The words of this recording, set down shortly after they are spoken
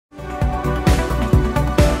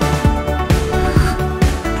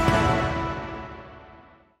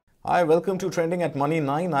Hi, welcome to Trending at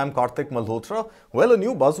Money9. I'm Karthik Malhotra. Well, a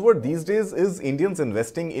new buzzword these days is Indians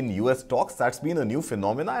investing in US stocks. That's been a new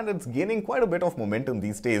phenomena and it's gaining quite a bit of momentum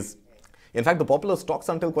these days. In fact, the popular stocks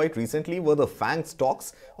until quite recently were the FANG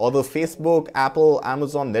stocks or the Facebook, Apple,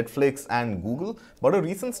 Amazon, Netflix and Google. But a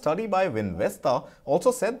recent study by Vinvesta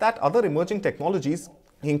also said that other emerging technologies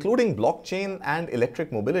including blockchain and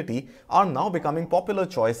electric mobility, are now becoming popular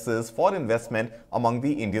choices for investment among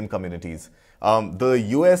the Indian communities.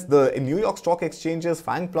 The New York Stock Exchange's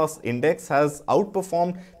FANG Plus index has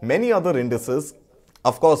outperformed many other indices,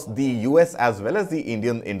 of course, the US as well as the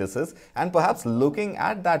Indian indices, and perhaps looking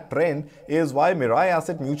at that trend is why Mirae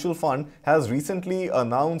Asset Mutual Fund has recently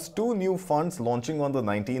announced two new funds launching on the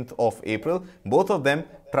 19th of April, both of them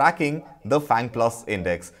tracking the FANG Plus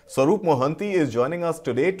index. Swarup Mohanty is joining us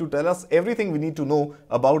today to tell us everything we need to know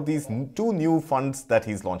about these two new funds that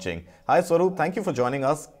he's launching. Hi Swarup, thank you for joining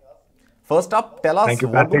us. First up, tell Thank us you,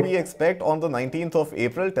 what do Karthik. we expect on the 19th of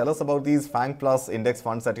April? Tell us about these FANG Plus index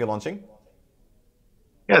funds that you're launching.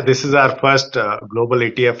 Yeah, this is our first global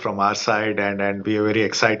ETF from our side, and we are very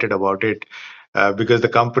excited about it because the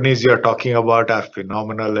companies you are talking about are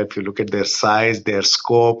phenomenal. If you look at their size, their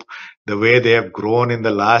scope, the way they have grown in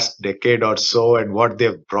the last decade or so, and what they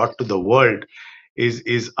have brought to the world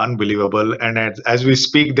is unbelievable. And as we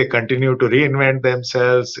speak, they continue to reinvent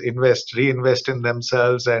themselves, reinvest in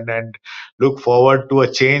themselves, and look forward to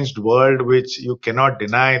a changed world, which you cannot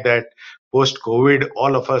deny that post COVID,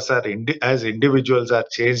 all of us are as individuals are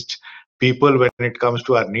changed people when it comes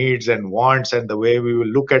to our needs and wants, and the way we will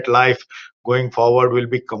look at life going forward will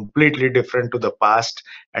be completely different to the past.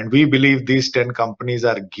 And we believe these 10 companies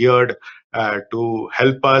are geared to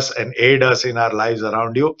help us and aid us in our lives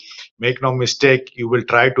around you. Make no mistake, you will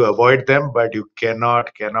try to avoid them, but you cannot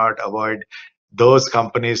avoid those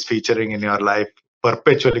companies featuring in your life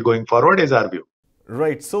perpetually going forward, is our view.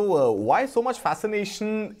 Right. So, why so much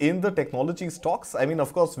fascination in the technology stocks? I mean,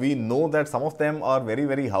 of course, we know that some of them are very,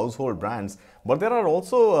 very household brands, but there are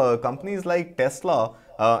also companies like Tesla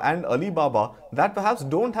and Alibaba that perhaps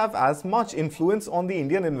don't have as much influence on the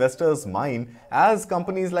Indian investors' mind as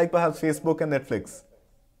companies like perhaps Facebook and Netflix.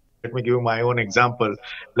 Let me give you my own example.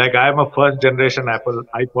 Like, I am a first generation Apple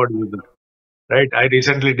iPod user, right? I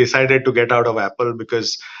recently decided to get out of Apple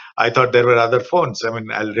because I thought there were other phones. I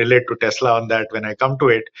mean, I'll relate to Tesla on that when I come to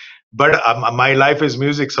it. But my life is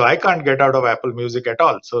music, so I can't get out of Apple Music at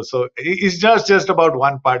all. So it's just about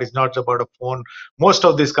one part. It's not about a phone. Most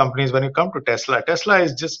of these companies, when you come to Tesla, Tesla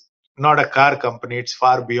is just not a car company. It's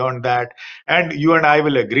far beyond that. And you and I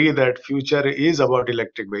will agree that future is about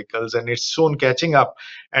electric vehicles, and it's soon catching up.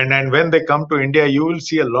 And when they come to India, you will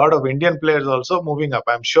see a lot of Indian players also moving up.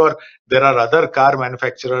 I'm sure there are other car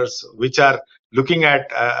manufacturers which are looking at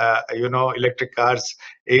electric cars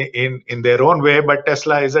in their own way, but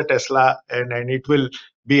Tesla is a Tesla, and it will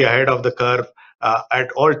be ahead of the curve at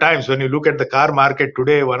all times. When you look at the car market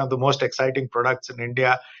today, one of the most exciting products in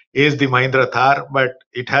India is the Mahindra Thar, but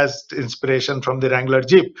it has inspiration from the Wrangler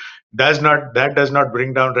Jeep. Does not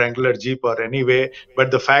bring down Wrangler Jeep or any way,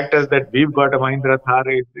 but the fact is that we've got a Mahindra Thar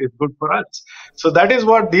is good for us. So that is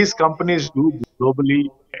what these companies do globally.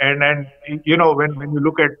 And when you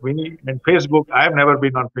look at me and Facebook, I have never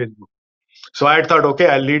been on Facebook. So I thought, okay,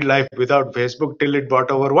 I'll lead life without Facebook till it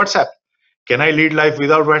brought over WhatsApp. Can I lead life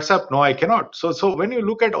without WhatsApp? No, I cannot. So when you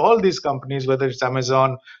look at all these companies, whether it's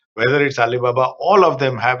Amazon, whether it's Alibaba, all of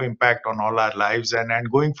them have impact on all our lives. And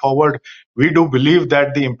going forward, we do believe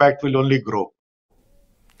that the impact will only grow.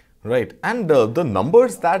 Right. And the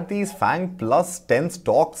numbers that these FANG plus 10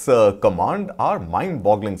 stocks command are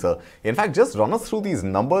mind-boggling, sir. In fact, just run us through these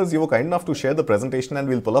numbers. You were kind enough to share the presentation and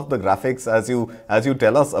we'll pull up the graphics as you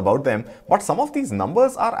tell us about them. But some of these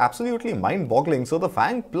numbers are absolutely mind-boggling. So the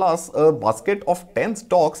FANG plus a basket of 10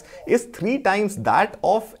 stocks is 3 times that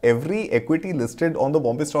of every equity listed on the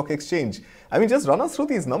Bombay Stock Exchange. I mean, just run us through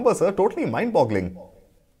these numbers, sir. Totally mind-boggling.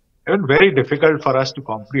 Even very difficult for us to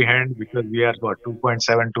comprehend because we are got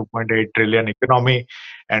 2.7, 2.8 trillion economy.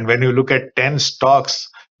 And when you look at 10 stocks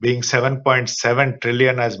being 7.7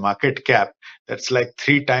 trillion as market cap, that's like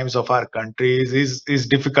 3 times of our countries is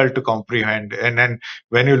difficult to comprehend. And then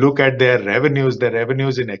when you look at their revenues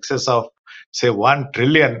in excess of say 1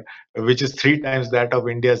 trillion, which is 3 times that of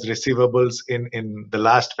India's receivables in the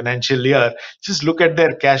last financial year. Just look at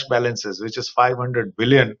their cash balances, which is 500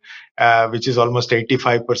 billion, which is almost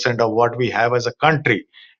 85% of what we have as a country.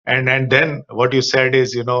 And then what you said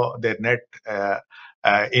is, their net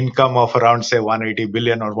income of around say 180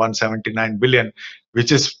 billion or 179 billion,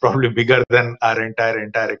 which is probably bigger than our entire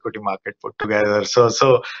equity market put together.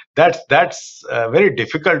 So that's very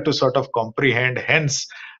difficult to sort of comprehend. Hence,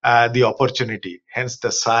 the opportunity, hence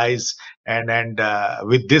the size. And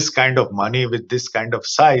with this kind of money, with this kind of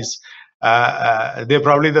size, they're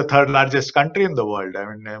probably the third largest country in the world.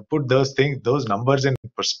 I mean, put those numbers in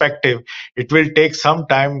perspective. It will take some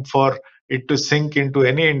time for it to sink into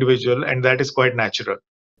any individual, and that is quite natural.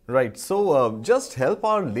 Right. So just help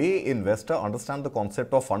our lay investor understand the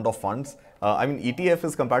concept of fund of funds. I mean, ETF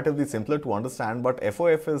is comparatively simpler to understand, but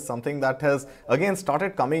FOF is something that has again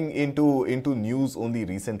started coming into news only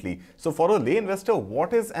recently. So for a lay investor,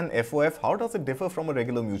 what is an FOF? How does it differ from a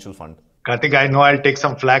regular mutual fund? Karthik, I know I'll take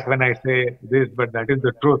some flack when I say this, but that is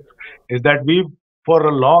the truth. Is that we've for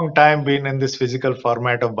a long time been in this physical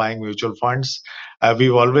format of buying mutual funds.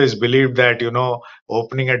 We've always believed that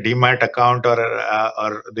opening a demat account or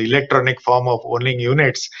the electronic form of owning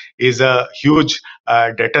units is a huge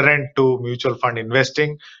deterrent to mutual fund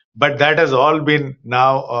investing. But that has all been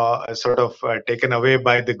now sort of taken away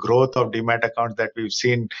by the growth of demat accounts that we've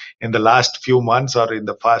seen in the last few months or in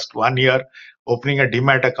the past 1 year. Opening a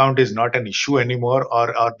demat account is not an issue anymore,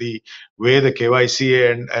 or the way the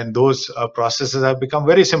KYC and those processes have become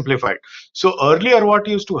very simplified. So earlier, what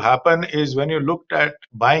used to happen is when you looked at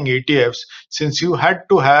buying ETFs, since you had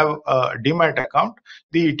to have a demat account,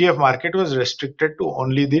 the ETF market was restricted to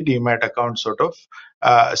only the demat account sort of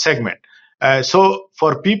segment. So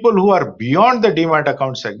for people who are beyond the demat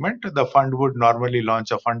account segment, the fund would normally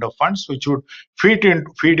launch a fund of funds, which would feed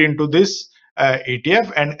into this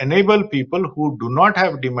ETF and enable people who do not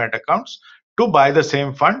have demat accounts to buy the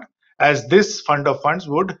same fund, as this fund of funds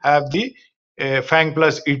would have the FANG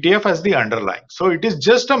plus ETF as the underlying. So it is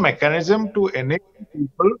just a mechanism to enable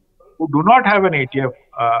people who do not have an ETF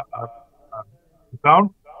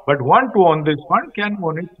account but want to own this fund can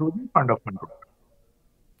own it through the fund of fund.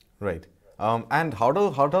 Right. And how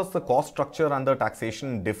does the cost structure and the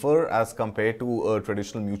taxation differ as compared to a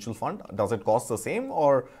traditional mutual fund? Does it cost the same,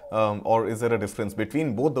 or is there a difference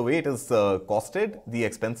between both the way it is costed, the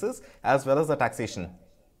expenses, as well as the taxation?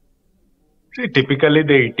 See, typically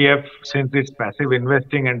the ETF, since it's passive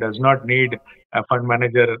investing and does not need a fund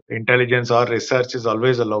manager intelligence or research, is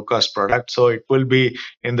always a low cost product. So it will be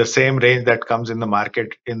in the same range that comes in the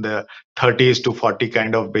market, in the 30s to 40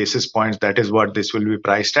 kind of basis points. That is what this will be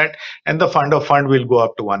priced at. And the fund of fund will go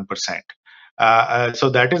up to 1%. So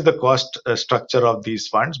that is the cost structure of these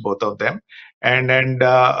funds, both of them. And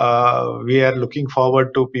we are looking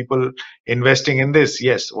forward to people investing in this.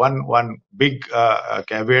 Yes, one big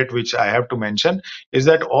caveat which I have to mention is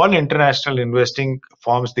that all international investing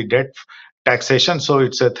forms the debt taxation. So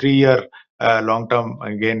it's a 3-year long-term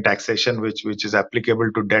gain taxation which is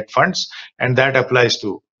applicable to debt funds, and that applies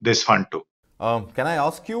to this fund too. Can I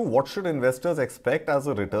ask you, what should investors expect as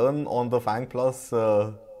a return on the FANG Plus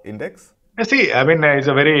index? See, I mean, it's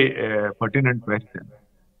a very pertinent question.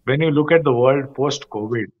 When you look at the world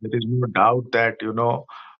post-COVID, there is no doubt that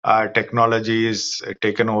technology is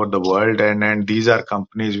taken over the world, and these are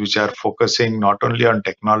companies which are focusing not only on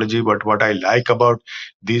technology, but what I like about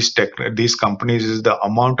these companies is the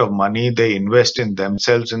amount of money they invest in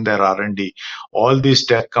themselves in their R&D. All these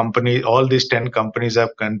 10 companies have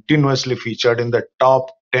continuously featured in the top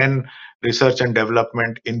 10 research and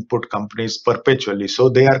development input companies perpetually. So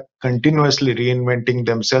they are continuously reinventing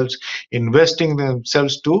themselves, investing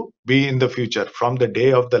themselves to be in the future. From the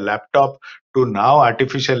day of the laptop to now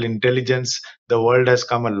artificial intelligence, the world has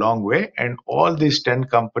come a long way, and all these 10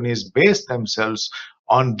 companies base themselves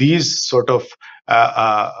on these sort of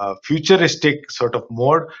futuristic sort of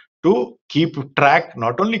mode to keep track,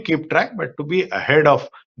 not only keep track, but to be ahead of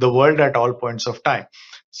the world at all points of time.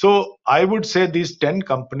 So I would say these 10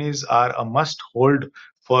 companies are a must hold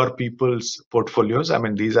for people's portfolios. I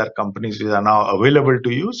mean, these are companies which are now available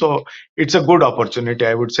to you. So it's a good opportunity,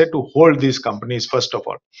 I would say, to hold these companies first of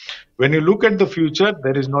all. When you look at the future,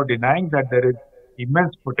 there is no denying that there is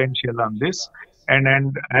immense potential on this.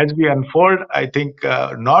 And as we unfold, I think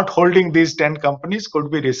not holding these 10 companies could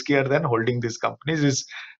be riskier than holding these companies, is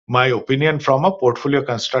my opinion from a portfolio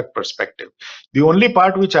construct perspective. The only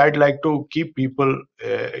part which I'd like to keep people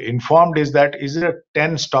informed is that is it a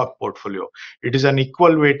 10 stock portfolio? It is an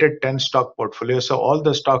equal weighted 10 stock portfolio. So all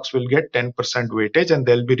the stocks will get 10% weightage and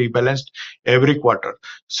they'll be rebalanced every quarter.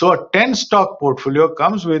 So a 10 stock portfolio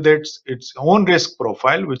comes with its own risk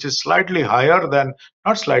profile, which is slightly higher than,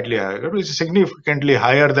 not slightly higher, it is significantly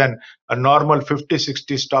higher than a normal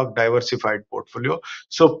 50-60 stock diversified portfolio.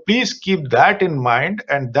 So please keep that in mind,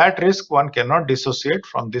 and that risk one cannot dissociate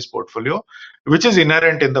from this portfolio, which is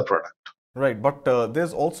inherent in the product. Right, but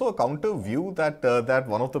there's also a counter view that that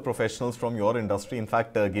one of the professionals from your industry, in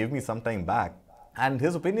fact, gave me some time back. And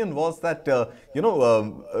his opinion was that,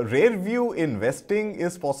 rare view investing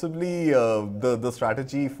is possibly the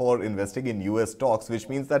strategy for investing in US stocks, which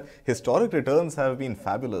means that historic returns have been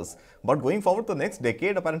fabulous. But going forward, the next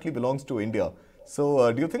decade apparently belongs to India.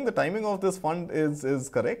 So, do you think the timing of this fund is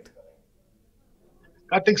correct?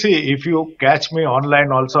 I think, see, if you catch me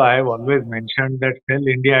online also, I have always mentioned that sell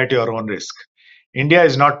India at your own risk. India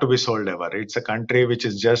is not to be sold ever. It's a country which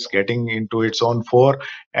is just getting into its own fore,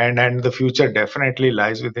 and the future definitely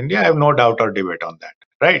lies with India. I have no doubt or debate on that,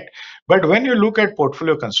 right? But when you look at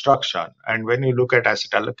portfolio construction and when you look at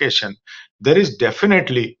asset allocation, there is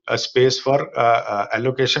definitely a space for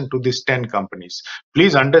allocation to these 10 companies.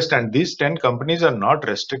 Please understand, these 10 companies are not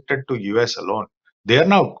restricted to US alone. They are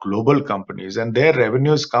now global companies and their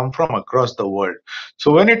revenues come from across the world.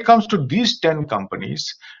 So when it comes to these 10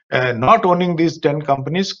 companies, not owning these 10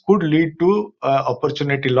 companies could lead to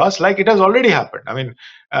opportunity loss, like it has already happened. I mean,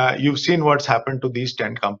 you've seen what's happened to these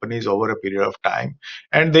 10 companies over a period of time,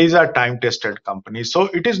 and these are time tested companies. So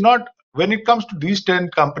it is not, when it comes to these 10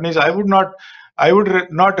 companies, I would not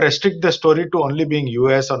restrict the story to only being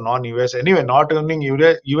US or non-US. Anyway, not owning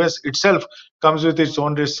US itself comes with its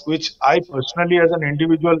own risk, which I personally, as an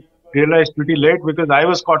individual, realized pretty late because I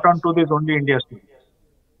was caught on to this only India story.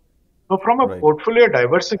 So, from a Right. portfolio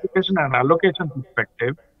diversification and allocation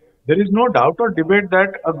perspective, there is no doubt or debate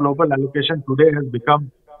that a global allocation today has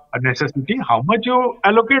become a necessity. How much you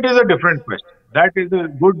allocate is a different question. That is a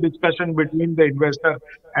good discussion between the investor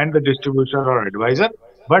and the distributor or advisor.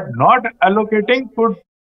 But not allocating could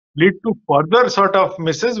lead to further sort of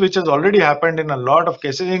misses, which has already happened in a lot of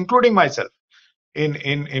cases, including myself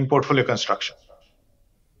in portfolio construction.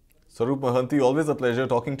 Swarup Mohanty, always a pleasure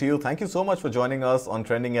talking to you. Thank you so much for joining us on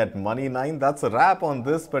Trending at Money9. That's a wrap on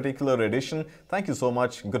this particular edition. Thank you so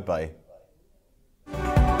much. Goodbye.